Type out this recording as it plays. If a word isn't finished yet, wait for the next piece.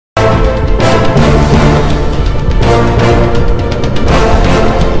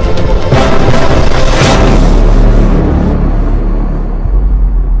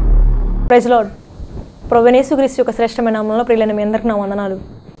Praise lord. ప్రభువైన యేసుక్రీస్తు యొక్క శ్రేష్టమైన నామములో ప్రియులైన మీ అందరికీ నా వందనాలు.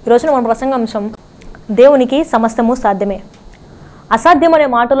 ఈ రోజున మన ప్రసంగాంశం దేవునికి సమస్తము సాధ్యమే. అసాధ్యం అనే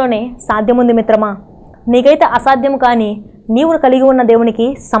మాటలోనే సాధ్యముంది మిత్రమా. నీకైతే అసాధ్యం కానీ నీవు కలిగి ఉన్న దేవునికి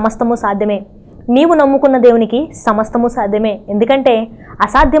సమస్తము సాధ్యమే. నీవు నమ్ముకున్న దేవునికి సమస్తము సాధ్యమే. ఎందుకంటే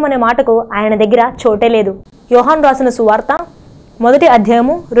అసాధ్యం అనే మాటకు ఆయన దగ్గర చోటే లేదు. యోహాను రాసిన సువార్త 1వ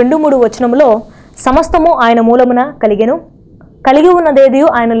అధ్యాయము 2-3 వచనములో సమస్తము ఆయన మూలమున కలిగెను, కలిగి ఉన్నదేది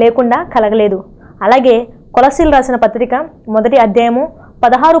ఆయన లేకుండా కలగలేదు. అలాగే కొలస్సీలు రాసిన పత్రిక 1వ అధ్యాయము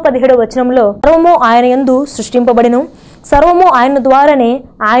 16-17 వచనంలో సర్వము ఆయన యందు సృష్టింపబడిను, సర్వము ఆయన ద్వారానే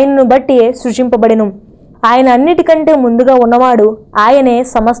ఆయనను బట్టి సృష్టింపబడిను, ఆయన అన్నిటికంటే ముందుగా ఉన్నవాడు, ఆయనే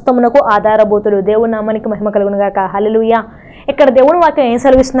సమస్తమునకు ఆధారభూతుడు. దేవుని నామానికి మహిమ కలుగును గాక. హల్లెలూయా. ఇక్కడ దేవుని వాక్యం ఏం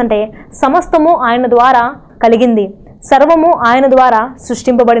సెలవిస్తుందంటే సమస్తము ఆయన ద్వారా కలిగింది, సర్వము ఆయన ద్వారా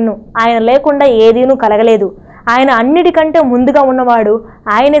సృష్టింపబడిను, ఆయన లేకుండా ఏదీను కలగలేదు, ఆయన అన్నిటికంటే ముందుగా ఉన్నవాడు,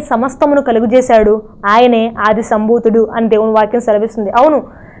 ఆయనే సమస్తమును కలుగజేశాడు, ఆయనే ఆది సంభూతుడు అని దేవుని వాక్యం సెలవిస్తుంది. అవును,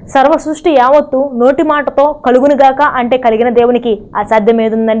 సర్వ సృష్టి యావత్తు నోటి మాటతో కలుగునుగాక అంటే కలిగిన దేవునికి అసాధ్యం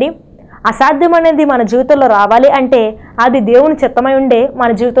ఏదుందండి? అసాధ్యం అనేది మన జీవితంలో రావాలి అంటే అది దేవుని చిత్తమై ఉండే మన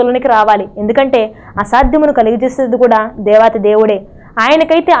జీవితంలోనికి రావాలి. ఎందుకంటే అసాధ్యమును కలిగజేసేది కూడా దేవాతి దేవుడే.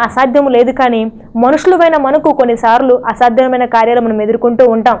 ఆయనకైతే అసాధ్యము లేదు. కానీ మనుషులమైన మనకు కొన్నిసార్లు అసాధ్యమైన కార్యాలు మనం ఎదుర్కొంటూ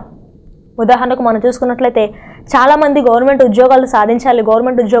ఉంటాం. ఉదాహరణకు మనం చూసుకున్నట్లయితే చాలామంది గవర్నమెంట్ ఉద్యోగాలు సాధించాలి,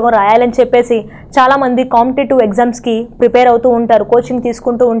 గవర్నమెంట్ ఉద్యోగం రాయాలని చెప్పేసి చాలామంది కాంపిటేటివ్ ఎగ్జామ్స్కి ప్రిపేర్ అవుతూ ఉంటారు, కోచింగ్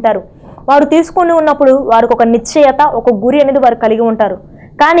తీసుకుంటూ ఉంటారు. వారు తీసుకుని ఉన్నప్పుడు వారికి ఒక నిశ్చయత, ఒక గురి అనేది వారు కలిగి ఉంటారు.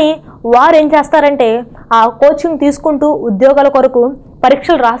 కానీ వారు ఏం చేస్తారంటే ఆ కోచింగ్ తీసుకుంటూ ఉద్యోగాల కొరకు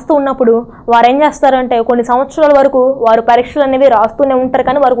పరీక్షలు రాస్తూ ఉన్నప్పుడు వారు ఏం చేస్తారంటే కొన్ని సంవత్సరాల వరకు వారు పరీక్షలు అనేవి రాస్తూనే ఉంటారు,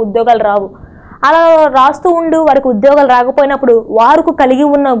 కానీ వారికి ఉద్యోగాలు రావు. అలా రాస్తూ ఉండు వారికి ఉద్యోగాలు రాకపోయినప్పుడు వారికి కలిగి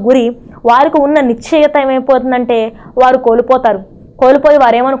ఉన్న గురి, వారికి ఉన్న నిశ్చయత ఏమైపోతుందంటే వారు కోల్పోయి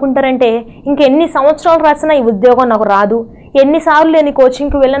వారు ఏమనుకుంటారంటే ఇంకెన్ని సంవత్సరాలు రాసినా ఈ ఉద్యోగం నాకు రాదు, ఎన్నిసార్లు నేను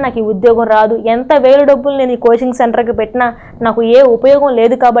కోచింగ్కి వెళ్ళినా నాకు ఈ ఉద్యోగం రాదు, ఎంత వేలు డబ్బులు నేను ఈ కోచింగ్ సెంటర్కి పెట్టినా నాకు ఏ ఉపయోగం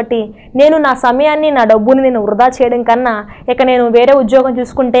లేదు, కాబట్టి నేను నా సమయాన్ని నా డబ్బుని నేను వృధా చేయడం కన్నా ఇక నేను వేరే ఉద్యోగం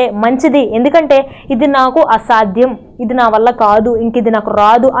చూసుకుంటే మంచిది, ఎందుకంటే ఇది నాకు అసాధ్యం, ఇది నా వల్ల కాదు, ఇంక ఇది నాకు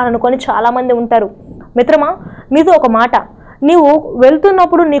రాదు అని అనుకొని చాలామంది ఉంటారు. మిత్రమా, మీతో ఒక మాట, నీవు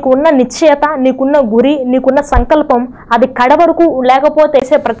వెళ్తున్నప్పుడు నీకు ఉన్న నిశ్చయత, నీకున్న గురి, నీకున్న సంకల్పం అది కడవరకు లేకపోతే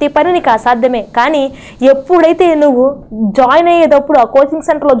ప్రతి పని నీకు అసాధ్యమే. కానీ ఎప్పుడైతే నువ్వు జాయిన్ అయ్యేటప్పుడు ఆ కోచింగ్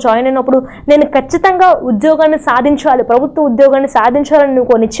సెంటర్లో జాయిన్ అయినప్పుడు నేను ఖచ్చితంగా ఉద్యోగాన్ని సాధించాలి, ప్రభుత్వ ఉద్యోగాన్ని సాధించాలని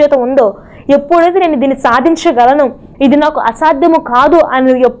నీకు నిశ్చయత ఉందో, ఎప్పుడైతే నేను దీన్ని సాధించగలను, ఇది నాకు అసాధ్యము కాదు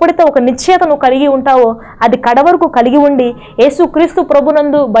అని ఎప్పుడైతే ఒక నిశ్చయత నువ్వు కలిగి ఉంటావో అది కడవరకు కలిగి ఉండి యేసుక్రీస్తు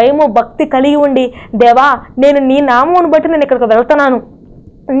ప్రభునందు భయము భక్తి కలిగి ఉండి దేవా నేను నీ నామమును బట్టి నేను ఇక్కడికి వెళ్తున్నాను,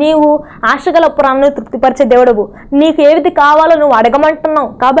 నీవు ఆశగల ప్రాణాలను తృప్తిపరిచే దేవుడవు, నీకు ఏది కావాలో నువ్వు అడగమంటున్నావు,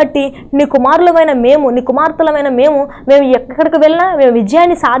 కాబట్టి నీ కుమారులమైన మేము, నీ కుమార్తెలమైన మేము ఎక్కడికి వెళ్ళినా మేము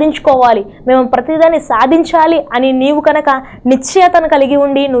విజయాన్ని సాధించుకోవాలి, మేము ప్రతిదాన్ని సాధించాలి అని నీవు కనుక నిశ్చయతను కలిగి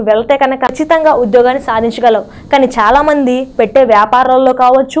ఉండి నువ్వు వెళ్తే కనుక ఖచ్చితంగా ఉద్యోగాన్ని సాధించగలవు. కానీ చాలామంది పెట్టే వ్యాపారాల్లో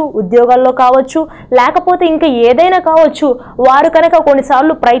కావచ్చు, ఉద్యోగాల్లో కావచ్చు, లేకపోతే ఇంకా ఏదైనా కావచ్చు, వారు కనుక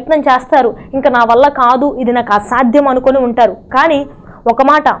కొన్నిసార్లు ప్రయత్నం చేస్తారు, ఇంకా నా వల్ల కాదు, ఇది నాకు అసాధ్యం అనుకొని ఉంటారు. కానీ ఒక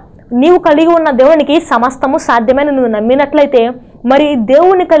మాట, నీవు కలిగి ఉన్న దేవునికి సమస్తము సాధ్యమని నువ్వు నమ్మినట్లయితే మరి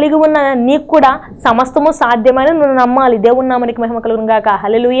దేవుని కలిగి ఉన్న నీకు కూడా సమస్తము సాధ్యమని నువ్వు నమ్మాలి. దేవుని నామానికి మహిమ కలుగును గాక.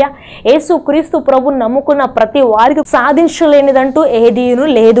 హల్లెలూయా. యేసుక్రీస్తు ప్రభువుని నమ్ముకున్న ప్రతి వారికి సాధించలేనిదంటూ ఏదీను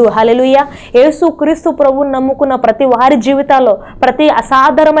లేదు. హల్లెలూయా. యేసుక్రీస్తు ప్రభువుని నమ్ముకున్న ప్రతి వారి జీవితాల్లో ప్రతి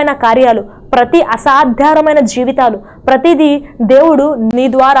అసాధారణమైన కార్యాలు, ప్రతి అసాధారణమైన జీవితాలు, ప్రతిదీ దేవుడు నీ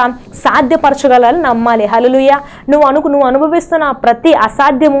ద్వారా సాధ్యపరచగలని నమ్మాలి. హల్లెలూయా. నువ్వు అనుభవిస్తున్న ప్రతి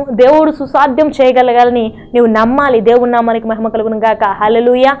అసాధ్యము దేవుడు సుసాధ్యం చేయగలగాలని నువ్వు నమ్మాలి. దేవుని నామానికి మహిమ కలుగును గాక.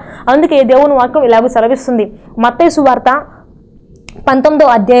 హల్లెలూయా. అందుకే దేవుని వాక్యం ఇలాగ సెలవిస్తుంది. మత్తయి సువార్త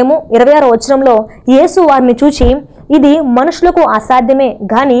 19వ అధ్యాయము 26వ వచనంలో యేసు వారిని చూచి ఇది మనుషులకు అసాధ్యమే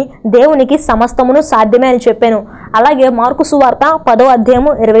గాని దేవునికి సమస్తమును సాధ్యమే అని చెప్పాను. అలాగే మార్కు సువార్త 10వ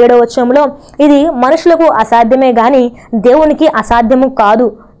అధ్యాయము 27వ వచనంలో ఇది మనుషులకు అసాధ్యమే గాని దేవునికి అసాధ్యము కాదు,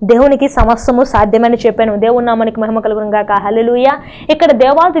 దేవునికి సమస్తము సాధ్యమని చెప్పాను. దేవుని నామానికి మహిమ కలుగును గాక. హల్లెలూయా. ఇక్కడ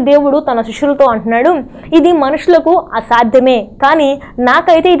దేవాది దేవుడు తన శిష్యులతో అంటున్నాడు, ఇది మనుషులకు అసాధ్యమే కానీ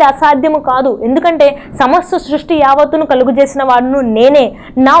నాకైతే ఇది అసాధ్యము కాదు, ఎందుకంటే సమస్త సృష్టి యావత్తును కలుగు చేసిన వాడును నేనే,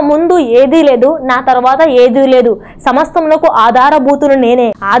 నా ముందు ఏదీ లేదు, నా తర్వాత ఏదీ లేదు, సమస్తమునకు ఆధారభూతును నేనే,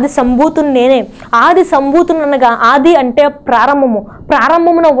 ఆది సంభూతును నేనే. ఆది సంభూతును అనగా ఆది అంటే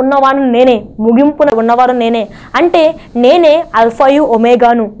ప్రారంభమున ఉన్నవాడు నేనే, ముగింపున ఉన్నవాడు నేనే, అంటే నేనే అల్ఫాయు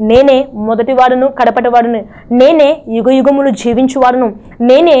ఒమేగాను, నేనే మొదటివాడును కడపటివాడును, నేనే యుగ యుగములు జీవించువాడును,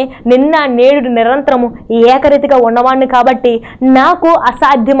 నేనే నిన్న నేడు నిరంతరము ఏకరీతిగా ఉన్నవాడిని కాబట్టి నాకు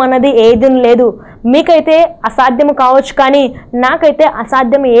అసాధ్యం అన్నది ఏదీ లేదు. మీకైతే అసాధ్యము కావచ్చు, కానీ నాకైతే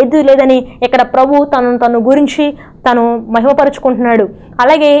అసాధ్యం ఏదీ లేదని ఇక్కడ ప్రభు తను గురించి తను మహిమపరుచుకుంటున్నాడు.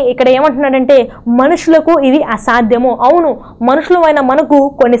 అలాగే ఇక్కడ ఏమంటున్నాడంటే మనుషులకు ఇవి అసాధ్యము. అవును, మనుషులమైన మనకు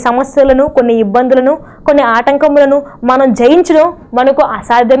కొన్ని సమస్యలను, కొన్ని ఇబ్బందులను, కొన్ని ఆటంకములను మనం జయించడం మనకు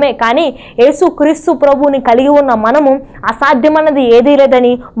అసాధ్యమే. కానీ యేసుక్రీస్తు ప్రభువుని కలిగి ఉన్న మనము అసాధ్యమన్నది ఏదీ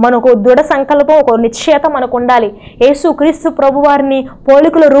లేదని మనకు దృఢ సంకల్పం, ఒక నిశ్చయత మనకు ఉండాలి. యేసుక్రీస్తు ప్రభు వారిని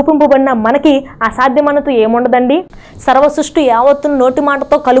పోలికలు రూపింపబడిన మనకి అసాధ్యమన్నది ఏముండదండి. సర్వ సృష్టి యావత్తును నోటి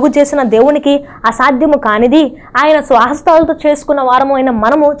మాటతో కలుగు చేసిన దేవునికి అసాధ్యము కానిది ఆయన స్వహస్తాలతో చేసుకున్న వారము అయిన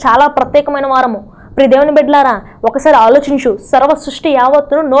మనము చాలా ప్రత్యేకమైన వారము. ప్రియ దేవుని బిడ్డలారా, ఒకసారి ఆలోచించు. సర్వ సృష్టి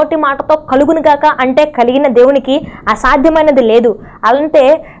యావత్తును నోటి మాటతో కలుగును గాక అంటే కలిగిన దేవునికి అసాధ్యమైనది లేదు. అంటే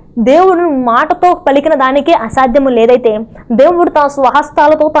దేవుడు మాటతో పలికిన దానికే అసాధ్యము లేదైతే దేవుడు తన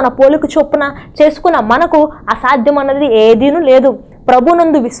స్వహస్తాలతో తన పోలిక చొప్పున చేసుకున్న మనకు అసాధ్యం అన్నది ఏదీనూ లేదు.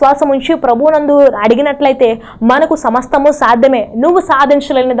 ప్రభునందు విశ్వాసం ఉంచి ప్రభునందు అడిగినట్లయితే మనకు సమస్తము సాధ్యమే. నువ్వు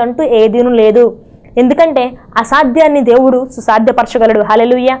సాధించలేనిదంటూ ఏదీనూ లేదు. ఎందుకంటే అసాధ్యాన్ని దేవుడు సుసాధ్యపరచగలడు.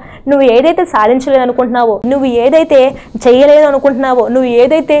 హల్లెలూయా. నువ్వు ఏదైతే సాధించలేదు అనుకుంటున్నావో, నువ్వు ఏదైతే చేయలేదు అనుకుంటున్నావో, నువ్వు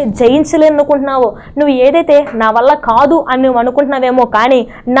ఏదైతే జయించలేదు అనుకుంటున్నావో, నువ్వు ఏదైతే నా వల్ల కాదు అని నువ్వు అనుకుంటున్నావేమో, కానీ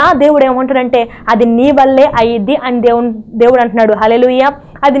నా దేవుడు ఏమంటాడంటే అది నీ వల్లే అయ్యిద్ది అని దేవుడు అంటున్నాడు. హల్లెలూయా.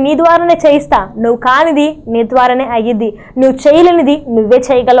 అది నీ ద్వారానే చేయిస్తా, నువ్వు కానిది నీ ద్వారానే అయ్యిద్ది, నువ్వు చేయలేనిది నువ్వే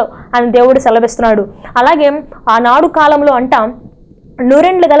చేయగలవు అని దేవుడు సెలవిస్తున్నాడు. అలాగే ఆనాడు కాలంలో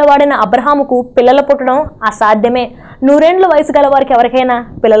నూరేండ్లు గలవాడిన అబ్రహాముకు పిల్లలు పుట్టడం అసాధ్యమే. నూరేండ్ల వయసు గలవారికి ఎవరికైనా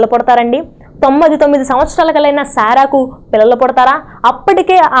పిల్లలు పుడతారండి? 99 సంవత్సరాల గలైన శారాకు పిల్లలు పుడతారా?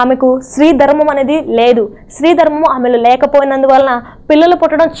 అప్పటికే ఆమెకు స్త్రీ ధర్మం అనేది లేదు. స్త్రీ ధర్మం ఆమెలో లేకపోయినందువలన పిల్లలు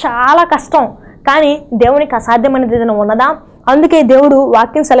పుట్టడం చాలా కష్టం. కానీ దేవునికి అసాధ్యం అనేది ఏదైనా ఉన్నదా? అందుకే దేవుడు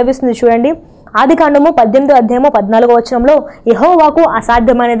వాక్యం సెలవిస్తుంది చూడండి. ఆదికాండము 18వ అధ్యాయము 14వ వచనంలో యెహోవాకు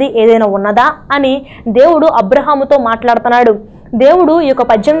అసాధ్యమైనది ఏదైనా ఉన్నదా అని దేవుడు అబ్రహాముతో మాట్లాడుతున్నాడు. దేవుడు ఈ యొక్క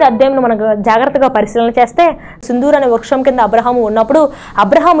 18వ అధ్యాయంలో మనకు జాగ్రత్తగా పరిశీలన చేస్తే, సింధూర్ అనే వృక్షం కింద అబ్రహాము ఉన్నప్పుడు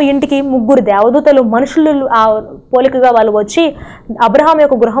అబ్రహాము ఇంటికి 3 దేవదూతలు మనుషులు ఆ పోలికగా వాళ్ళు వచ్చి అబ్రహాము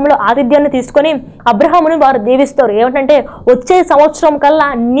యొక్క గృహంలో ఆతిథ్యాన్ని తీసుకొని అబ్రహాముని వారు దీవిస్తారు. ఏమిటంటే వచ్చే సంవత్సరం కల్లా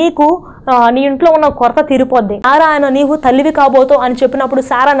నీకు నీ ఇంట్లో ఉన్న కొరత తీరిపోద్ది, ఆయన నీవు తల్లివి కాబోతావు అని చెప్పినప్పుడు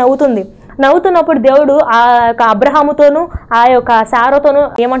సారా నవ్వుతున్నప్పుడు దేవుడు ఆ యొక్క అబ్రహాముతోనూ ఆ యొక్క శారాతోనూ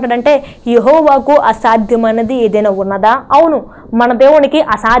ఏమంటాడంటే యెహోవాకు అసాధ్యమైనది ఏదైనా ఉన్నదా? అవును, మన దేవునికి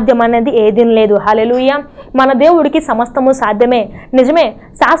అసాధ్యమైనది ఏదీ లేదు. హల్లెలూయా. మన దేవుడికి సమస్తము సాధ్యమే. నిజమే.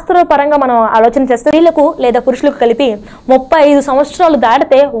 శాస్త్రపరంగా మనం ఆలోచన చేస్తే స్త్రీలకు లేదా పురుషులకు కలిపి 35 సంవత్సరాలు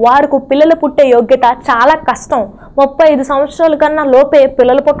దాటితే వారికి పిల్లలు పుట్టే యోగ్యత చాలా కష్టం. 35 సంవత్సరాల కన్నా లోపే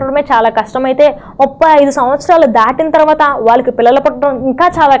పిల్లలు పుట్టడమే చాలా కష్టమైతే 35 సంవత్సరాలు దాటిన తర్వాత వాళ్ళకి పిల్లలు పుట్టడం ఇంకా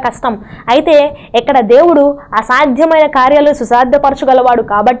చాలా కష్టం. అయితే ఇక్కడ దేవుడు అసాధ్యమైన కార్యాలను సుసాధ్యపరచగలవాడు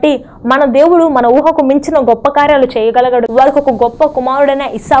కాబట్టి మన దేవుడు మన ఊహకు మించిన గొప్ప కార్యాలు చేయగలగాడు. వారికి ఒక గొప్ప కుమారుడైన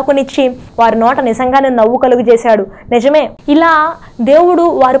ఇస్సాకునిచ్చి వారి నోట నిజంగానే నవ్వు కలుగు చేశాడు. నిజమే. ఇలా దేవుడు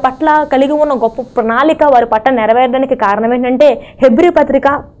వారి పట్ల కలిగి ఉన్న గొప్ప ప్రణాళిక వారి పట్ల నెరవేరడానికి కారణం ఏంటంటే హెబ్రీ పత్రిక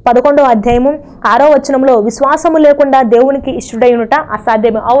 11వ అధ్యాయము 6వ వచనంలో విశ్వాసము లేకుండా దేవునికి ఇష్టడైనట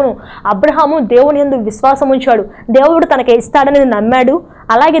అసాధ్యమే. అవును, అబ్రహాము దేవుని యందు విశ్వాసం ఉంచాడు. దేవుడు తనకి ఇస్తాడని నమ్మాడు.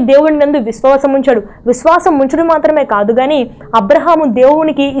 అలాగే దేవుని యందు విశ్వాసం ఉంచాడు. విశ్వాసం ఉంచడం మాత్రమే కాదు కానీ అబ్రహాము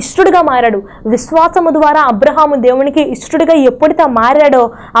దేవునికి ఇష్టడుగా మారాడు. విశ్వాసము ద్వారా అబ్రహాము దేవునికి ఇష్టడుగా ఎప్పుడైతే మారాడో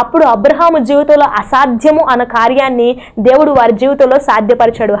అప్పుడు అబ్రహాము జీవితంలో అసాధ్యము అన్న కార్యాన్ని దేవుడు వారి జీవితంలో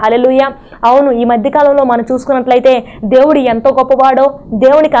సాధ్యపరిచాడు. హల్లెలూయా. అవును, ఈ మధ్యకాలంలో మనం చూసుకున్నట్లయితే దేవుడు ఎంతో గొప్పవాడో,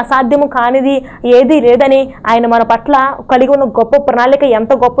 దేవునికి అసాధ్యము కానిది ఏదీ లేదని ఆయన మన పట్ల కలిగి ఉన్న గొప్ప ప్రణాళిక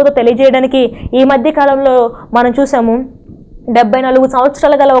ఎంత గొప్పదో తెలియజేయడానికి ఈ మధ్య కాలంలో మనం చూసాము. 74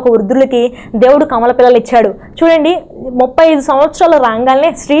 సంవత్సరాలు గల ఒక వృద్ధులకి దేవుడు కమల పిల్లలు ఇచ్చాడు. చూడండి, 35 సంవత్సరాలు రాగానే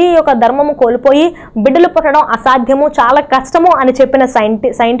స్త్రీ యొక్క ధర్మము కోల్పోయి బిడ్డలు పుట్టడం అసాధ్యము, చాలా కష్టము అని చెప్పిన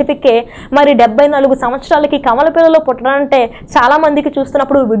సైంటిఫిక్కే మరి 74 సంవత్సరాలకి కమల పిల్లలు పుట్టడం అంటే చాలా మందికి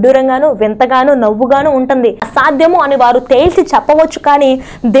చూస్తున్నప్పుడు విడ్డూరంగాను వింతగాను నవ్వుగాను ఉంటుంది. అసాధ్యము అని వారు తేల్చి చెప్పవచ్చు, కానీ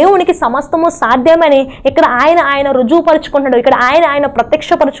దేవునికి సమస్తము సాధ్యమని ఇక్కడ ఆయన రుజువుపరుచుకుంటున్నాడు. ఇక్కడ ఆయన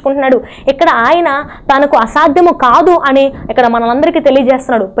ప్రత్యక్షపరుచుకుంటున్నాడు. ఇక్కడ ఆయన తనకు అసాధ్యము కాదు అని ఇక్కడ మనందరికీ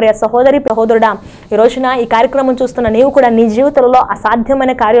తెలియజేస్తున్నాడు. ప్రియ సహోదరి సహోదరుడా, ఈ రోజున ఈ కార్యక్రమం చూస్తున్న నీవు కూడా నీ జీవితంలో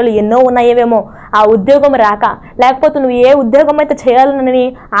అసాధ్యమైన కార్యాలు ఎన్నో ఉన్నాయేమో. ఆ ఉద్యోగం రాక, లేకపోతే నువ్వు ఏ ఉద్యోగం అయితే చేయాలని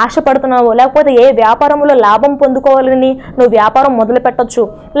ఆశపడుతున్నావో, లేకపోతే ఏ వ్యాపారంలో లాభం పొందుకోవాలని నువ్వు వ్యాపారం మొదలు పెట్టొచ్చు,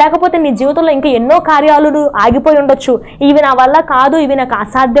 లేకపోతే నీ జీవితంలో ఇంకా ఎన్నో కార్యాలు ఆగిపోయి ఉండొచ్చు. ఇవి నా వల్ల కాదు, ఇవి నాకు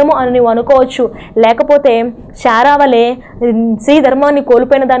అసాధ్యము అని నువ్వు అనుకోవచ్చు. లేకపోతే శారావలే స్త్రీ ధర్మాన్ని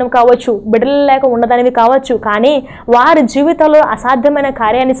కోల్పోయిన దానివి కావచ్చు, బిడ్డలు లేక ఉన్నదానివి కావచ్చు. కానీ వారి జీవితంలో అసాధ్యమైన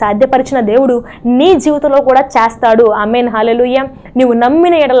కార్యాన్ని సాధ్యపరిచిన దేవుడు నీ జీవితంలో కూడా చేస్తాడు. ఆమేన్, హల్లెలూయా. నీవు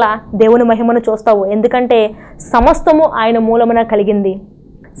నమ్మిన ఎడల దేవుని మహిమను చూస్తావు. ఎందుకంటే సమస్తము ఆయన మూలమున కలిగింది,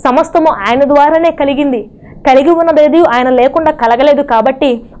 సమస్తము ఆయన ద్వారానే కలిగింది. కలిగి ఉన్నదేది ఆయన లేకుండా కలగలేదు. కాబట్టి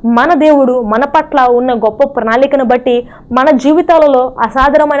మన దేవుడు మన పట్ల ఉన్న గొప్ప ప్రణాళికను బట్టి మన జీవితాలలో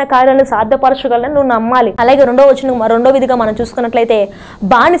అసాధారణమైన కార్యాలను సాధ్యపరచగలని నువ్వు నమ్మాలి. అలాగే రెండో విధిగా మనం చూసుకున్నట్లయితే,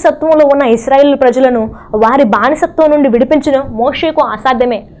 బానిసత్వంలో ఉన్న ఇశ్రాయేలు ప్రజలను వారి బానిసత్వం నుండి విడిపించడం మోషేకు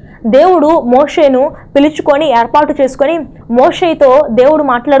అసాధ్యమే. దేవుడు మోషేను పిలుచుకొని ఏర్పాటు చేసుకొని మోషేతో దేవుడు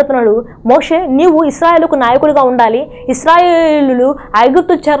మాట్లాడుతున్నాడు, మోషే నీవు ఇశ్రాయేలుకు నాయకుడిగా ఉండాలి. ఇశ్రాయేలులు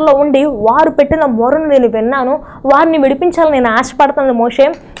ఐగుప్తు చెరలో ఉండి వారు పెట్టిన మొరను నేను విన్నాను, వారిని విడిపించాలని నేను ఆశపడుతున్నాను మోషే.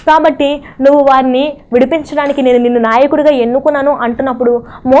 కాబట్టి నువ్వు వారిని విడిపించడానికి నేను నిన్ను నాయకుడిగా ఎన్నుకున్నాను అంటున్నప్పుడు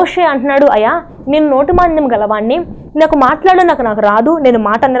మోషే అంటున్నాడు, అయ్యా నేను నోటి మాంద్యం గలవాణ్ణి, నాకు మాట్లాడు నాకు రాదు, నేను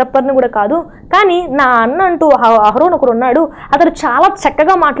మాట నిరపరని కూడా కాదు. కానీ నా అన్న అంటూ అహరోను ఒకరు ఉన్నాడు, అతడు చాలా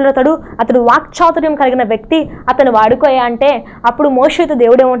చక్కగా మాట్లాడతాడు, అతడు వాక్చాతుర్యం కలిగిన వ్యక్తి, అతను వాడుకోయా అంటే అప్పుడు మోషేతో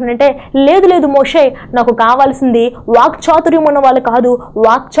దేవుడు ఏమంటాడంటే, లేదు మోషే, నాకు కావాల్సింది వాక్చాతుర్యం ఉన్న వాళ్ళు కాదు,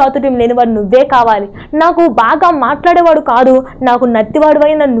 వాక్చాతుర్యం లేని వాడు నువ్వే కావాలి. నాకు బాగా మాట్లాడేవాడు కాదు, నాకు నత్తివాడు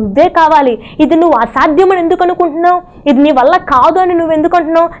అయిన నువ్వే కావాలి. ఇది నువ్వు అసాధ్యమని ఎందుకు అనుకుంటున్నావు? ఇది నీ వల్ల కాదు అని నువ్వు ఎందుకు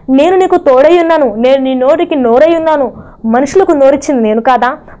అంటున్నావు? నేను నీకు తోడై ఉన్నాను, నేను నీ నోటికి నోరై ఉన్నాను. మనుషులకు నోరిచ్చింది నేను కాదా?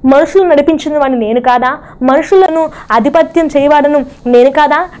 మనుషులు నడిపించింది వాడిని నేను కాదా? మనుషులను ఆధిపత్యం చేయవాడను నేను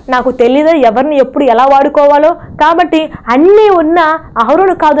కాదా? నాకు తెలియదు ఎవరిని ఎప్పుడు ఎలా వాడుకోవాలో. కాబట్టి అన్నీ ఉన్న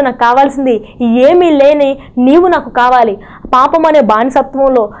అహరోను కాదు నాకు కావాల్సింది, ఏమీ లేని నీవు నాకు కావాలి. పాపం అనే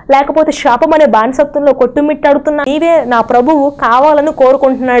బానిసత్వంలో లేకపోతే శాపం అనే బానిసత్వంలో కొట్టుమిట్టాడుతున్న నీవే నా ప్రభువు కావాలని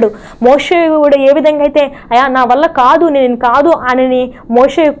కోరుకుంటున్నాడు. మోషే కూడా ఏ విధంగా అయితే అయ్యా నా వల్ల కాదు, నేను కాదు అని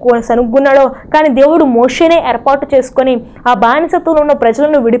మోషే సనుగున్నాడో, కానీ దేవుడు మోషేనే ఏర్పాటు చేసుకొని ఆ బానిసత్వంలో ఉన్న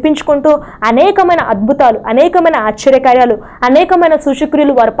ప్రజలను విడిపించుకుంటూ అనేకమైన అద్భుతాలు, అనేకమైన ఆశ్చర్యకార్యాలు, అనేకమైన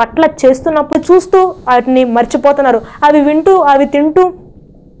సూచక్రియలు వారి పట్ల చేస్తున్నప్పుడు చూస్తూ వాటిని మర్చిపోతున్నారు. అవి వింటూ అవి తింటూ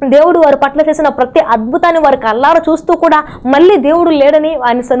దేవుడు వారి పట్ల చేసిన ప్రతి అద్భుతాన్ని వారి కళ్ళారా చూస్తూ కూడా మళ్ళీ దేవుడు లేడని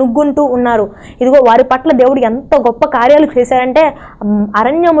ఆయన సనుగ్గుంటూ ఉన్నారు. ఇదిగో వారి పట్ల దేవుడు ఎంత గొప్ప కార్యాలు చేశారంటే,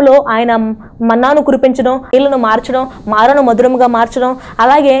 అరణ్యములో ఆయన మన్నాను కురిపించడం, నీళ్లను మార్చడం, మారను మధురముగా మార్చడం,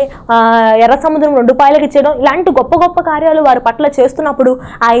 అలాగే ఎర్ర సముద్రం 2 పాయలకి ఇచ్చేయడం, ఇలాంటి గొప్ప గొప్ప కార్యాలు వారి పట్ల చేస్తున్నప్పుడు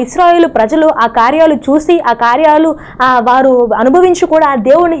ఆ ఇశ్రాయేలు ప్రజలు ఆ కార్యాలు చూసి ఆ కార్యాలు వారు అనుభవించి కూడా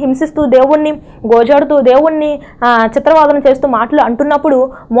దేవుణ్ణి హింసిస్తూ, దేవుణ్ణి గోజాడుతూ, దేవుణ్ణి చిత్రవాదన చేస్తూ మాటలు అంటున్నప్పుడు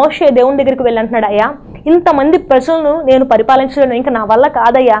మోషే దేవుని దగ్గరికి వెళ్ళి అంటున్నాడు, అయ్యా ఇంతమంది ప్రజలను నేను పరిపాలించలేను, ఇంకా నా వల్ల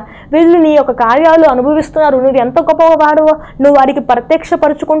కాదయ్యా, వీళ్ళు నీ యొక్క కార్యాలు అనుభవిస్తున్నారు, నువ్వు ఎంత గొప్పవాడు, నువ్వు వారికి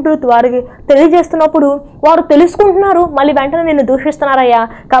ప్రత్యక్షపరుచుకుంటూ వారికి తెలియజేస్తున్నప్పుడు వారు తెలుసుకుంటున్నారు, మళ్ళీ వెంటనే నేను దూషిస్తున్నారయ్యా,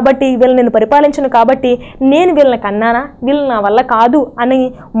 కాబట్టి వీళ్ళని నేను పరిపాలించను, కాబట్టి నేను వీళ్ళని కన్నానా, వీళ్ళు నా వల్ల కాదు అని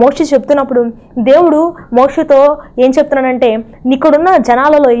మోషే చెప్తున్నప్పుడు దేవుడు మోషేతో ఏం చెప్తున్నాడంటే, ఇక్కడున్న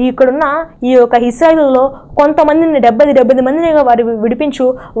జనాలలో ఇక్కడున్న ఈ యొక్క ఇశ్రాయేలులో కొంతమందిని 70 మందిని వారి విడిపించు,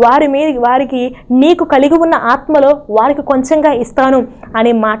 వారికి నీకు కలిగి ఉన్న ఆత్మలో వారికి కొంచెంగా ఇస్తాను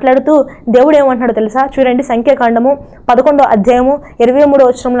అని మాట్లాడుతూ దేవుడు ఏమంటున్నాడు తెలుసా? చూడండి, సంఖ్యాకాండము 11వ అధ్యాయము 23వ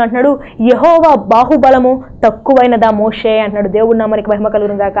వచనంలో అంటున్నాడు, యెహోవా బాహుబలము తక్కువైనదా మోషే అంటున్నాడు. దేవుడు నామానికి మహిమ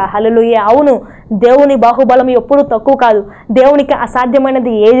కలుగును గాక. హల్లెలూయా. అవును, దేవుని బాహుబలం ఎప్పుడు తక్కువ కాదు, దేవునికి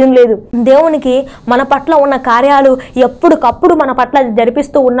అసాధ్యమైనది ఏదీ లేదు. దేవునికి మన పట్ల ఉన్న కార్యాలు ఎప్పటికప్పుడు మన పట్ల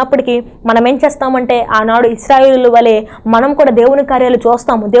జరిపిస్తూ ఉన్నప్పటికీ మనం ఏం చేస్తామంటే, ఆనాడు ఇశ్రాయేలు వలె మనం కూడా దేవుని కార్యాలు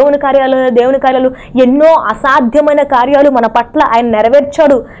చూస్తాము. దేవుని కార్యాలు ఎన్నో అసాధ్యమైన కార్యాలు మన పట్ల ఆయన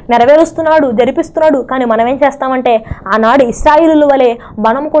నెరవేరుస్తున్నాడు, జరిపిస్తున్నాడు. కానీ మనం ఏం చేస్తామంటే, ఆనాడు ఇశ్రాయేలు వలె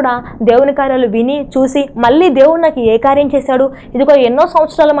మనం కూడా దేవుని కార్యాలు విని చూసి మళ్ళీ దేవుడు నాకు ఏ కార్యం చేశాడు, ఇదిగో ఎన్నో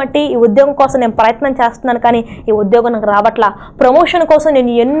సంవత్సరాల మట్టి ఈ ఉద్యోగం కోసం నేను ప్రయత్నం చేస్తున్నాను, కానీ ఈ ఉద్యోగం నాకు రావట్లా, ప్రమోషన్ కోసం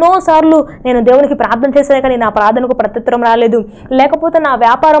నేను ఎన్నోసార్లు దేవునికి ప్రార్థన చేశాను, కానీ నా ప్రార్థనకు ప్రత్యుత్తరం రాలేదు, లేకపోతే నా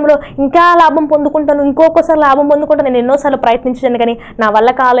వ్యాపారంలో ఇంకా లాభం పొందుకుంటాను, ఇంకొకసారి లాభం పొందుకుంటాను, నేను ఎన్నోసార్లు ప్రయత్నించాను కానీ నా వల్ల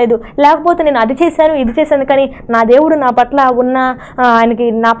కాలేదు, లేకపోతే నేను అది చేశాను ఇది చేశాను కానీ నా దేవుడు నా పట్ల ఉన్న ఆయనకి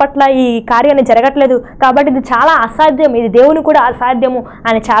నా పట్ల ఈ కార్యాన్ని జరగట్లేదు, కాబట్టి ఇది చాలా అసాధ్యం, ఇది దేవుని కూడా అసాధ్యము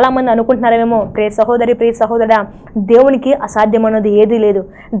అని చాలామంది అనుకుంటున్నారేమో. ప్రియ సహోదరి, ప్రియ సహోదరా, దేవునికి అసాధ్యం అన్నది ఏదీ లేదు.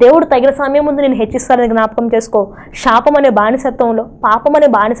 దేవుడు తగిన సమయం ముందు నేను హెచ్చిస్తానని జ్ఞాపకం చేసుకో. శాపం అనే బానిసత్వంలో, పాపం అనే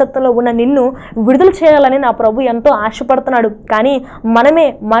బానిసత్వంలో ఉన్న నిన్ను విడుదల చేయాలని నా ప్రభు ఎంతో ఆశపడుతున్నాడు. కానీ మనమే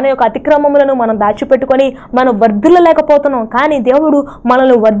మన యొక్క అతిక్రమములను మనం దాచిపెట్టుకొని మనం వర్ధిల్లలేకపోతున్నాం. కానీ దేవుడు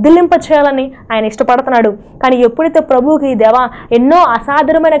మనల్ని వర్ధిల్లింప చేయాలని ఆయన ఇష్టపడుతున్నాడు. కానీ ఎప్పుడైతే ప్రభువుకి దేవా ఎన్నో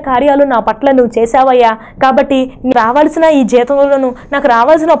అసాధారణమైన కార్యాలు నా పట్ల నువ్వు చేసావయ్యా, కాబట్టి రావాల్సిన ఈ జీతంలోను, నాకు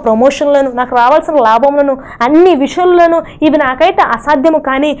రావాల్సిన ప్రమోషన్లను, నాకు రావాల్సిన లాభములను, అన్ని విషయాలను ఇవి నాకైతే అసాధ్యము,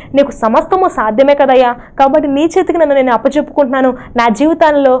 కానీ నీకు సమస్తము సాధ్యమే కదయ్యా, కాబట్టి నీ చేతికి నన్ను నేను అప్పచెప్పుకుంటున్నాను, నా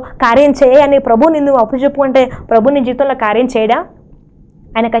జీవితంలో కార్యం చేయని ప్రభు నిన్ను అప్పచెప్పుకుంటే ప్రభు నీ జీవితంలో కార్యం చేయడా?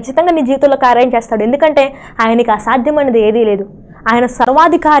 ఆయన ఖచ్చితంగా నీ జీవితంలో కార్యం చేస్తాడు. ఎందుకంటే ఆయనకి అసాధ్యమైనది ఏదీ లేదు. ఆయన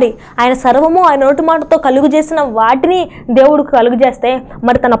సర్వాధికారి, ఆయన సర్వము ఆయన నోటి మాటతో కలుగు చేసిన వాటిని దేవుడు కలుగు చేస్తే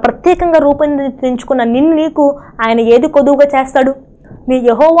మరి తన ప్రత్యేకంగా రూపొందించుకున్న నీకు ఆయన ఏది కొదువుగా చేస్తాడు? నీ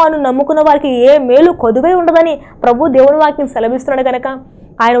యెహోవాను నమ్ముకున్న వారికి ఏ మేలు కొదువై ఉండదని ప్రభు దేవుని వాక్యం సెలవిస్తున్నాడు కనుక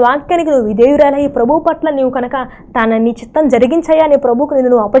ఆయన వాక్యానికి నువ్వు విధేయురాలై ప్రభు పట్ల నీవు కనుక నీ చిత్తం జరిగించాయా నీ ప్రభువుకు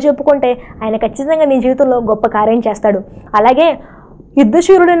నువ్వు అప్పచెప్పుకుంటే ఆయన ఖచ్చితంగా నీ జీవితంలో గొప్ప కార్యం చేస్తాడు. అలాగే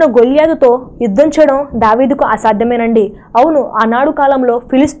యుద్ధశూరుడైన గొల్యాతుతో యుద్ధం చేయడం దావీదుకు అసాధ్యమేనండి. అవును, ఆనాడు కాలంలో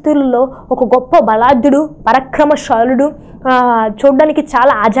ఫిలిస్తీన్లలో ఒక గొప్ప బలాఢ్యుడు, పరాక్రమశాలుడు, చూడడానికి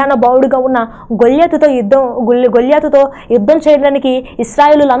చాలా ఆజానబావుడుగా ఉన్న గొల్యాతుతో యుద్ధం చేయడానికి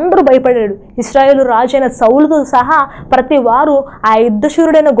ఇశ్రాయేలులందరూ భయపడాడు. ఇశ్రాయేలు రాజు అయిన సౌలుతో సహా ప్రతి వారు ఆ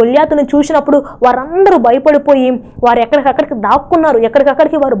యుద్ధశూరుడైన గొల్యాతుని చూసినప్పుడు వారందరూ భయపడిపోయి వారు ఎక్కడికక్కడికి దాక్కున్నారు,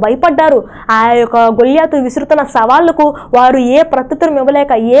 ఎక్కడికక్కడికి వారు భయపడ్డారు. ఆ యొక్క గొల్యాతు విసురుతున్న సవాళ్లకు వారు ఏ ప్రత్యుత్తరం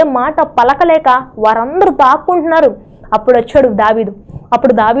ఇవ్వలేక, ఏ మాట పలకలేక వారందరూ దాక్కుంటున్నారు. అప్పుడు వచ్చాడు దావీదు.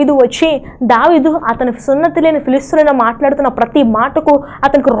 అప్పుడు దావీదు వచ్చి అతని సున్నతి లేని ఫిలిస్తీయులైన మాట్లాడుతున్న ప్రతి మాటకు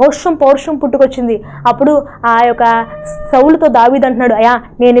అతనికి రోషం పౌరుషం పుట్టుకొచ్చింది. అప్పుడు ఆ యొక్క సౌలుతో దావీదు అంటున్నాడు, అయ్యా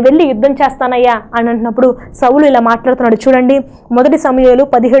నేను వెళ్ళి యుద్ధం చేస్తానయ్యా అని అంటున్నప్పుడు సౌలు ఇలా మాట్లాడుతున్నాడు. చూడండి, 1 సమూయేలు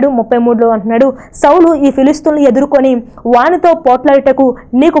 17:33 అంటున్నాడు, సౌలు ఈ ఫిలిస్తీయులను ఎదుర్కొని వానితో పోట్లాడుటకు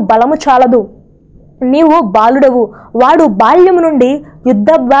నీకు బలము చాలదు, నీవు బాలుడవు, వాడు బాల్యము నుండి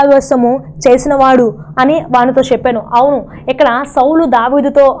యుద్ధాభ్యాసము చేసినవాడు అని వానితో చెప్పాను. అవును, ఇక్కడ సౌలు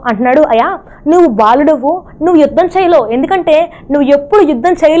దావీదుతో అంటున్నాడు, అయ్యా నువ్వు బాలుడవు, నువ్వు యుద్ధం చేయలేవు, ఎందుకంటే నువ్వు ఎప్పుడు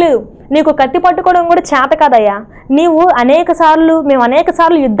యుద్ధం చేయలేదు, నీకు కత్తి పట్టుకోవడం కూడా చేత కాదయ్యా. మేము అనేక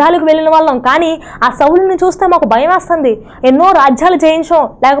సార్లు యుద్ధాలకు వెళ్ళిన వాళ్ళం, కానీ ఆ సౌలుని చూస్తే మాకు భయం వేస్తుంది. ఎన్నో రాజ్యాలు జయించాం,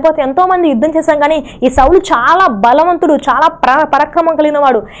 లేకపోతే ఎంతోమంది యుద్ధం చేశాం, కానీ ఈ సౌలు చాలా బలవంతుడు, చాలా పరాక్రమం కలిగిన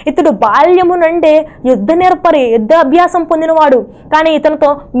వాడు. ఇతడు బాల్యము నుండే యుద్ధ అభ్యాసం పొందినవాడు, కానీ ఇతనితో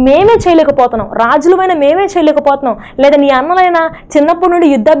మేమే చేయలేకపోతున్నాం, రాజులమైన మేమే చేయలేకపోతున్నాం, లేదా నీ అన్నలైనా చిన్నప్పటి నుండి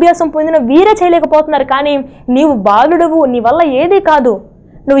యుద్ధాభ్యాసం పొందిన వీరే చేయలేకపోతున్నారు, కానీ నీవు బాలుడవు, నీ వల్ల ఏదీ కాదు,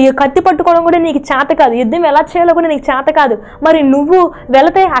 నువ్వు ఈ కత్తి పట్టుకోవడం కూడా నీకు చేత కాదు, యుద్ధం ఎలా చేయాలో కూడా నీకు చేత కాదు, మరి నువ్వు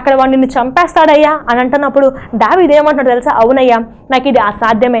వెళితే అక్కడ వాడు నిన్ను చంపేస్తాడయ్యా అని అంటున్నప్పుడు దావీదు ఏమంటున్నాడు తెలుసా? అవునయ్యా, నాకు ఇది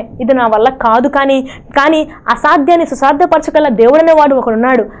అసాధ్యమే, ఇది నా వల్ల కాదు, కానీ అసాధ్యాన్ని సుసాధ్యపరచగల దేవుడనే వాడు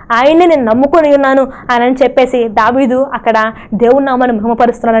ఒకడున్నాడు, ఆయన్నే నేను నమ్ముకొని ఉన్నాను అని చెప్పేసి దావీదు అక్కడ దేవుని నామాన్ని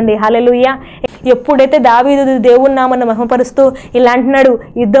మహిమపరుస్తున్నాడండి. హల్లెలూయా. ఎప్పుడైతే దావీదు దేవుని నామాన్ని మహిమపరుస్తూ ఇలా అంటున్నాడు,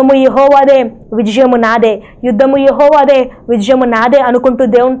 యుద్ధము యెహోవాదే, విజయము నాదే, యుద్ధము యెహోవాదే, విజయము నాదే అనుకుంటూ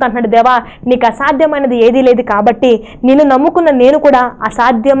దేవునితో అంటున్నాడు, దేవా నీకు అసాధ్యమైనది ఏదీ లేదు, కాబట్టి నిన్ను నమ్ముకున్న నేను కూడా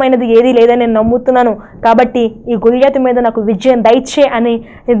అసాధ్యమైనది ఏదీ లేదని నేను నమ్ముతున్నాను, కాబట్టి ఈ గొల్యాతు మీద నాకు విజయం దయచే అని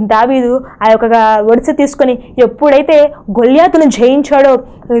దావీదు ఆ యొక్క ఒడిసి తీసుకొని ఎప్పుడైతే గొల్యాతును జయించాడో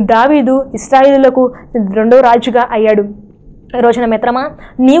దావీదు ఇశ్రాయేలులకు 2వ రాజుగా అయ్యాడు. ఈ రోజున మిత్రమా,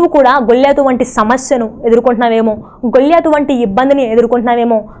 నీవు కూడా గొల్యాతు వంటి సమస్యను ఎదుర్కొంటున్నావేమో, గొల్యాతు వంటి ఇబ్బందిని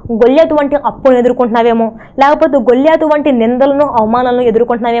ఎదుర్కొంటున్నావేమో, గొల్యాతు వంటి అప్పును ఎదుర్కొంటున్నావేమో, లేకపోతే గొల్యాతు వంటి నిందలను అవమానాలను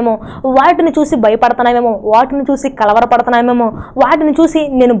ఎదుర్కొంటున్నావేమో, వాటిని చూసి భయపడుతున్నావేమో, వాటిని చూసి కలవరపడుతున్నావేమో, వాటిని చూసి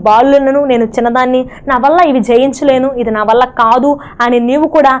నేను బాలులను, నేను చిన్నదాన్ని, నా వల్ల ఇవి జయించలేను, ఇది నా వల్ల కాదు అని నీవు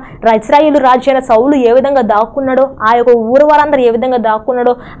కూడా ఇశ్రాయేలు రాజు అయిన సౌలు ఏ విధంగా దాక్కున్నాడో, ఆ యొక్క ఊరు వారందరూ ఏ విధంగా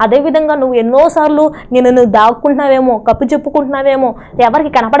దాక్కున్నాడో అదేవిధంగా నువ్వు ఎన్నోసార్లు నువ్వు దాక్కుంటున్నావేమో, కప్పు చెప్పుకుంటున్నావేమో, ఎవరికి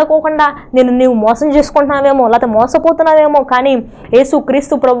కనపడకోకుండా నీవు మోసం చేసుకుంటున్నావేమో, లేకపోతే మోసపోతున్నావేమో, కానీ యేసు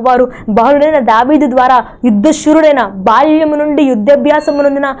క్రీస్తు ప్రభువారు బాలుడైన దావీదు ద్వారా యుద్ధశూరుడైన బాల్యము నుండి యుద్ధాభ్యాసము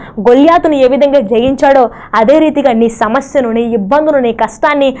నొందిన గొల్యాతును ఏ విధంగా జయించాడో అదే రీతిగా నీ సమస్యను, నీ ఇబ్బందులు, నీ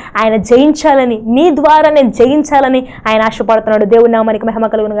కష్టాన్ని ఆయన జయించాలని, నీ ద్వారానే జయించాలని ఆయన ఆశపడుతున్నాడు. దేవుని నామానికి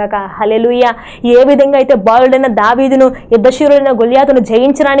మహిమ కలుగును గాక. హల్లెలూయా. ఏ విధంగా అయితే బాలుడైన దావీదును యుద్ధశూరుడైన గొల్యాతును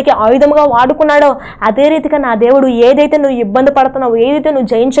జయించడానికి ఆయుధముగా వాడుకున్నాడో అదే రీతిగా నా దేవుడు ఏదైతే నువ్వు ఇబ్బంది పడుతున్నావు, ఏదైతే నువ్వు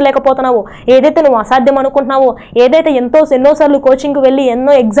జయించలేకపోతున్నావో, ఏదైతే నువ్వు అసాధ్యం అనుకుంటున్నావో, ఏదైతే ఎన్నోసార్లు కోచింగ్కి వెళ్ళి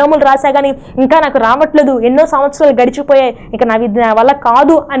ఎన్నో ఎగ్జాములు రాసా కానీ ఇంకా నాకు రావట్లేదు, ఎన్నో సంవత్సరాలు గడిచిపోయాయి, ఇక నా వల్ల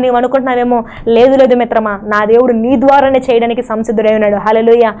కాదు అని నువ్వు అనుకుంటున్నావేమో, లేదు మిత్రమా, నా దేవుడు నీ ద్వారానే చేయడానికి సంసిద్ధుడై ఉన్నాడు.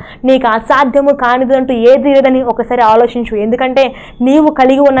 హల్లెలూయా. నీకు అసాధ్యము కానిది అంటూ ఏది లేదని ఒకసారి ఆలోచించు. ఎందుకంటే నీవు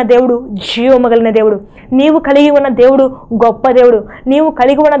కలిగి ఉన్న దేవుడు జీవము కలిగిన దేవుడు, నీవు కలిగి ఉన్న దేవుడు గొప్ప దేవుడు, నీవు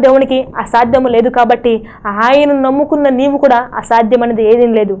కలిగి ఉన్న దేవునికి అసాధ్యము లేదు, కాబట్టి ఆయన నమ్ముకున్న నీవు కూడా అసాధ్యమనేది ఏదీ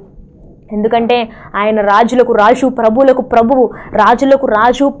లేదు. ఎందుకంటే ఆయన రాజులకు రాజు, ప్రభువులకు ప్రభువు, రాజులకు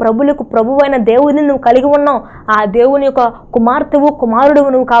రాజు, ప్రభువులకు ప్రభువు అయిన దేవుడిని నువ్వు కలిగి ఉన్నావు. ఆ దేవుని యొక్క కుమార్తెవు, కుమారుడు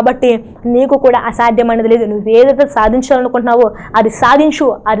నువ్వు. కాబట్టి నీకు కూడా అసాధ్యమైనది లేదు. నువ్వు ఏదైతే సాధించాలనుకుంటున్నావో అది సాధించు.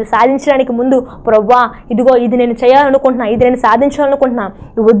 అది సాధించడానికి ముందు ప్రభువా ఇదిగో ఇది నేను చేయాలనుకుంటున్నా, ఇది నేను సాధించాలనుకుంటున్నా,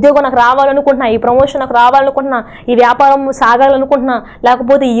 ఈ ఉద్యోగం నాకు రావాలనుకుంటున్నా, ఈ ప్రమోషన్ నాకు రావాలనుకుంటున్నా, ఈ వ్యాపారం సాగాలనుకుంటున్నా,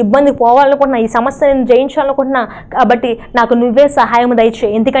 లేకపోతే ఈ ఇబ్బంది పోవాలనుకుంటున్నా, ఈ సమస్య నేను జయించాలనుకుంటున్నా. కాబట్టి నాకు నువ్వే సహాయం దయచే.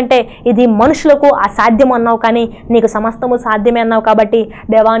 ఎందుకంటే ఇది మనుషులకు అసాధ్యం అన్నావు, కానీ నీకు సమస్తము సాధ్యమే అన్నావు. కాబట్టి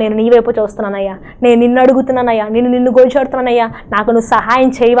దేవా నేను నీ వైపు చూస్తున్నానయ్యా, నేను నిన్ను అడుగుతున్నానయ్యా, నిన్ను గోల్చాడుతున్నానయ్యా, నాకు నువ్వు సహాయం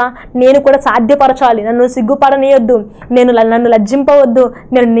చేయవా? నేను కూడా సాధ్యపరచాలి, నన్ను సిగ్గుపడనీయొద్దు, నన్ను లజ్జింపవద్దు,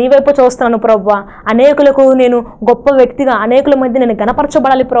 నేను నీ వైపు చూస్తున్నాను ప్రభువా. అనేకులకు నేను గొప్ప వ్యక్తిగా, అనేకుల మధ్య నేను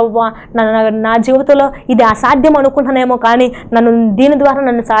గణపరచబడాలి ప్రభువా. నా జీవితంలో ఇది అసాధ్యం అనుకుంటున్నానేమో, కానీ దీని ద్వారా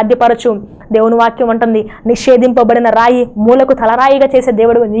నన్ను సాధ్యపరచు. దేవుని వాక్యం అంటుంది, నిషేధింపబడిన రాయి మూలకు తలరాయిగా చేసే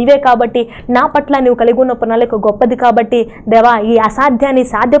దేవుడు నీవే. కాబట్టి నా పట్ల నువ్వు కలిగి ఉన్న ప్రణాళిక గొప్పది. కాబట్టి దేవా ఈ అసాధ్యాన్ని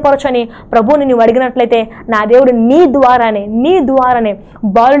సాధ్యపరచని ప్రభువుని నువ్వు అడిగినట్లయితే నా దేవుడు నీ ద్వారానే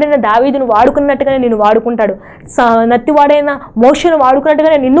బాలుడైన దావీదును వాడుకున్నట్టుగానే నిన్ను వాడుకుంటాడు. నత్తివాడైన మోషేను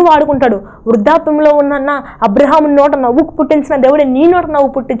వాడుకున్నట్టుగానే నిన్ను వాడుకుంటాడు. వృద్ధాప్యంలో ఉన్న అబ్రహాము నోట నవ్వు పుట్టించిన దేవుడే నీ నోట నవ్వు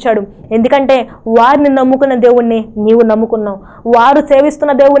పుట్టించాడు. ఎందుకంటే వారిని నమ్ముకున్న దేవుణ్ణి నీవు నమ్ముకున్నావు, వారు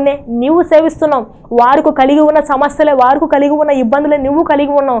సేవిస్తున్న దేవుణ్ణి నీవు సేవిస్తున్నావు, వారికి కలిగి ఉన్న సమస్యలే, వారికి కలిగి ఉన్న ఇబ్బందులే నువ్వు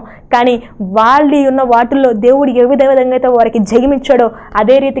కలిగి ఉన్నావు. కానీ వాళ్ళు ఉన్న వాటిల్లో దేవుడు ఏ విధంగా అయితే వారికి జయమిచ్చాడో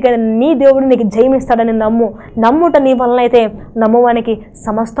అదే రీతిగా నీ దేవుడు నీకు జయమిస్తాడని నమ్ముట నీ వలన అయితే నమ్మువానికి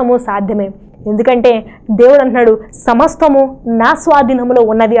సమస్తము సాధ్యమే. ఎందుకంటే దేవుడు అంటున్నాడు సమస్తము నా స్వాధీనంలో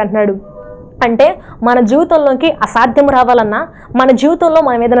ఉన్నది అంటున్నాడు. అంటే మన జీవితంలోకి అసాధ్యం రావాలన్నా, మన జీవితంలో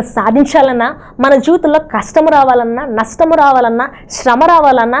మనం ఏదైనా సాధించాలన్నా, మన జీవితంలో కష్టం రావాలన్నా, నష్టము రావాలన్నా, శ్రమ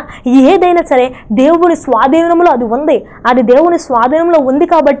రావాలన్నా, ఏదైనా సరే దేవుని స్వాధీనంలో అది ఉంది. అది దేవుని స్వాధీనంలో ఉంది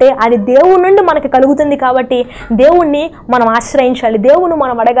కాబట్టి అది దేవుని నుండి మనకి కలుగుతుంది. కాబట్టి దేవుణ్ణి మనం ఆశ్రయించాలి, దేవుని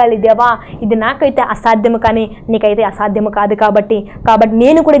మనం అడగాలి, దేవా ఇది నాకైతే అసాధ్యము కానీ నీకైతే అసాధ్యము కాదు. కాబట్టి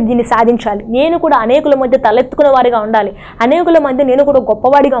నేను కూడా దీన్ని సాధించాలి, నేను కూడా అనేకుల మధ్య తలెత్తుకునే వారిగా ఉండాలి, అనేకుల మధ్య నేను కూడా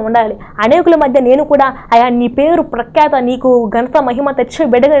గొప్పవాడిగా ఉండాలి, అనేకుల మధ్య నేను కూడా అయా నీ పేరు ప్రఖ్యాత, నీకు ఘనత మహిమ తెచ్చే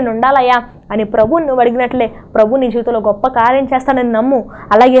బిడ్డగా నేను ఉండాలయ్యా అని ప్రభువుని నువ్వు అడిగినట్లే ప్రభు నీ జీవితంలో గొప్ప కార్యం చేస్తాడని నమ్ము.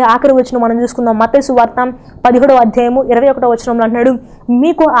 అలాగే ఆఖరి వచనం మనం చూసుకుందాం. మత్తయి సువార్త 17వ అధ్యాయము 21వ వచనంలో అంటున్నాడు,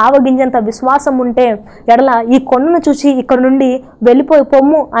 మీకు ఆవగింజంత విశ్వాసం ఉంటే ఎడల ఈ కొండను చూసి ఇక్కడ నుండి వెళ్ళిపోయి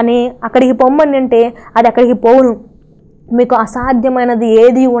పొమ్ము అని అక్కడికి పొమ్మని అంటే అది అక్కడికి పోవును. మీకు అసాధ్యమైనది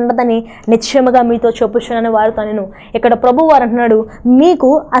ఏది ఉండదని నిశ్చయముగా మీతో చెప్పుచున్నాను వారితో. నేను ఇక్కడ ప్రభు వారు అంటున్నాడు, మీకు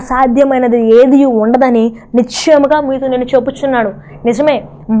అసాధ్యమైనది ఏది ఉండదని నిశ్చయముగా మీతో నేను చెప్పుచున్నాను. నిజమే,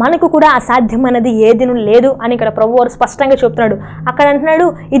 మనకు కూడా అసాధ్యమైనది ఏది లేదు అని ఇక్కడ ప్రభు వారు స్పష్టంగా చెప్తున్నాడు. అక్కడ అంటున్నాడు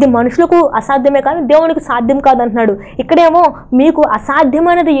ఇది మనుషులకు అసాధ్యమే కానీ దేవునికి సాధ్యం కాదు అంటున్నాడు. ఇక్కడేమో మీకు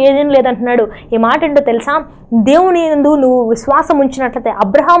అసాధ్యమైనది ఏదేం లేదంటున్నాడు. ఈ మాట ఏంటో తెలుసా? దేవుని యందు నువ్వు విశ్వాసం ఉంచినట్లయితే,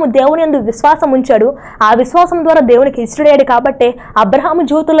 అబ్రహాము దేవుని యందు విశ్వాసం ఉంచాడు, ఆ విశ్వాసం ద్వారా దేవునికి ఇష్టడయ్యాడు. కాబట్టి అబ్రహాము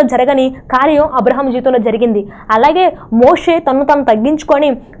జీవితంలో జరగని కార్యం అబ్రహాము జీవితంలో జరిగింది. అలాగే మోషే తను తగ్గించుకొని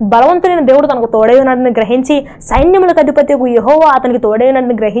బలవంతుడైన దేవుడు తనకు తోడై ఉన్నాడని గ్రహించి, సైన్యములకు అధిపతి యెహోవా అతనికి తోడై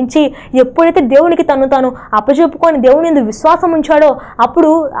ఉన్నాడని గ్రహించి, ఎప్పుడైతే దేవునికి తను అప్పచెప్పుకొని దేవుని యందు విశ్వాసం ఉంచాడో అప్పుడు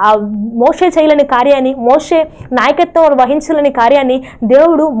ఆ మోషే చేయలేని కార్యాన్ని, మోషే నాయకత్వం వహించలేని కార్యాన్ని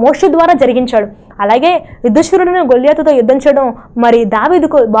దేవుడు మోషే ద్వారా జరిగించాడు. అలాగే యుద్ధశూరుడైన గొల్యాతుతో యుద్ధం చేయడం మరి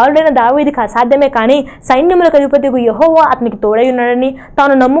బాలుడైన దావీదుకు అసాధ్యమే కానీ సైన్యములకు అధిపతికు యెహోవా అతనికి తోడై ఉన్నాడని,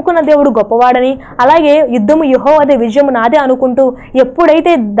 తాను నమ్ముకున్న దేవుడు గొప్పవాడని, అలాగే యుద్ధము యెహోవాదే విజయము నాదే అనుకుంటూ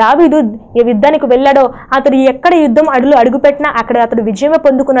ఎప్పుడైతే దావీదు యుద్ధానికి వెళ్ళాడో అతడు ఎక్కడ యుద్ధం అడుగుపెట్టినా అక్కడ అతడు విజయమే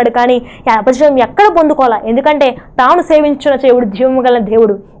పొందుకున్నాడు. కానీ అపజయం ఎక్కడ పొందుకోవాలా? ఎందుకంటే తాను సేవించిన దేవుడు జీవము గల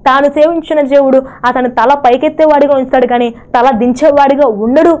దేవుడు, తాను సేవించిన దేవుడు అతను తల పైకెత్తేవాడిగా ఉంచుతాడు కానీ తల దించేవాడిగా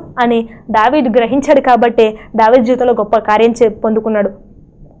ఉండడు అని దావీదు గ్రహించాడు. కాబట్టి దావీదు జీవితంలో గొప్ప కార్యం పొందుకున్నాడు.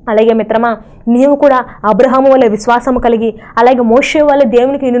 అలాగే మిత్రమా, నీవు కూడా అబ్రహాము వల్ల విశ్వాసము కలిగి, అలాగే మోషే వల్ల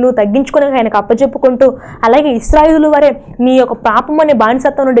దేవునికి నువ్వు తగ్గించుకుని ఆయనకు అప్పచెప్పుకుంటూ, అలాగే ఇశ్రాయేలు వరే నీ యొక్క పాపం అనే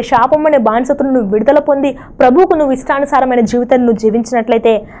బానిసత్వం నుండి, శాపం అనే బానిసత్వం నువ్వు విడుదల పొంది ప్రభువుకు నువ్వు ఇష్టానుసారమైన జీవితాన్ని నువ్వు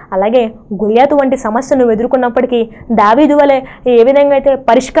జీవించినట్లయితే, అలాగే గొల్యాతు వంటి సమస్య నువ్వు ఎదుర్కొన్నప్పటికీ దావీదు వలె ఏ విధంగా అయితే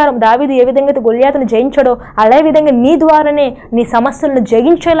దావీదు ఏ విధంగా అయితే గొల్యాతును జయించాడో అదే విధంగా నీ ద్వారానే నీ సమస్యలను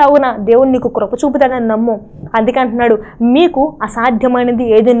జయించేలాగున దేవుడు నీకు కృప చూపుతాడని నమ్ము. అందుకే అంటున్నాడు మీకు అసాధ్యమైనది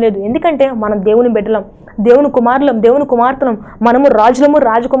ఏదీ లేదు. ఎందుకంటే మనం దేవుని బిడ్డలం, దేవుని కుమారులం, దేవుని కుమార్తెలం, మనము రాజులము,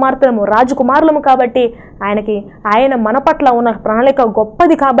 రాజకుమారులము. కాబట్టి ఆయన మన పట్ల ఉన్న ప్రణాళిక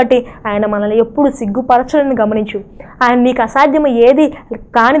గొప్పది. కాబట్టి ఆయన మనల్ని ఎప్పుడు సిగ్గుపరచడని గమనించు. ఆయన నీకు అసాధ్యం ఏది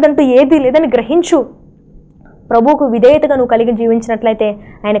కానిదంటూ ఏది లేదని గ్రహించు. ప్రభువుకు విధేయతగా నువ్వు కలిగి జీవించినట్లయితే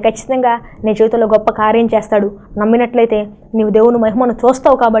ఆయన ఖచ్చితంగా నీ జీవితంలో గొప్ప కార్యం చేస్తాడు. నమ్మినట్లయితే నీవు దేవుని మహిమను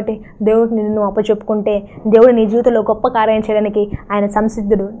చూస్తావు కాబట్టి దేవుడికి నిన్ను అప్పచెప్పుకుంటే దేవుడు నీ జీవితంలో గొప్ప కార్యం చేయడానికి ఆయన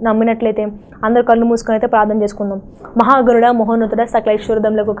సంసిద్ధుడు. నమ్మినట్లయితే అందరూ కళ్ళు మూసుకొని అయితే ప్రార్థన చేసుకుందాం. మహాగరుడ మహోన్నతుడ సకల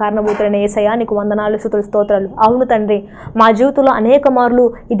ఐశ్వర్యములకు కారణభూతుడైన యేసయ్యా నీకు వందనాలు స్తుతులు స్తోత్రాలు. అవును తండ్రి, మా జీవితంలో అనేక మార్లు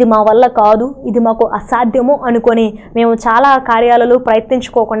ఇది మా వల్ల కాదు, ఇది మాకు అసాధ్యము అనుకొని మేము చాలా కార్యాలలో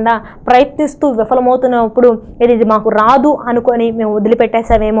ప్రయత్నించుకోకుండా ప్రయత్నిస్తూ విఫలమవుతున్నప్పుడు ఇది మాకు రాదు అనుకొని మేము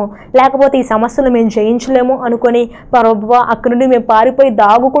వదిలిపెట్టేసామేమో, లేకపోతే ఈ సమస్యలు మేము జయించలేము అనుకొని ప్రభువా అక్కడి నుండి మేము పారిపోయి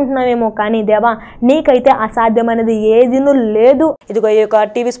దాగుకుంటున్నామేమో. కానీ దేవా నీకైతే అసాధ్యమైనది ఏదినూ లేదు. ఇదిగో ఈ యొక్క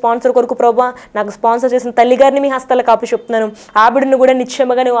టీవీ స్పాన్సర్ కొరకు ప్రభువా నాకు స్పాన్సర్ చేసిన తల్లి గారిని మీ హస్తాలకు అప్పచెప్తున్నాను. ఆ బిడ్డను కూడా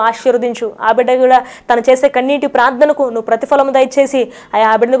నిశ్చయముగా నువ్వు ఆశీర్వదించు. ఆ బిడ్డ కూడా తను చేసే కన్నీటి ప్రార్థనకు నువ్వు ప్రతిఫలము దయచేసి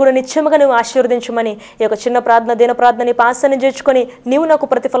ఆ బిడ్డను కూడా నిశ్చయముగా నువ్వు ఆశీర్వదించమని ఈ యొక్క చిన్న ప్రార్థన దీన ప్రార్థనని పాసని చేర్చుకొని నీవు నాకు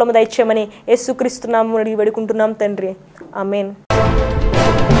ప్రతిఫలము దయచేయమని యేసుక్రీస్తు నామమున అడిగి వేడుకుంటున్నాం తండ్రి. ఆమేన్.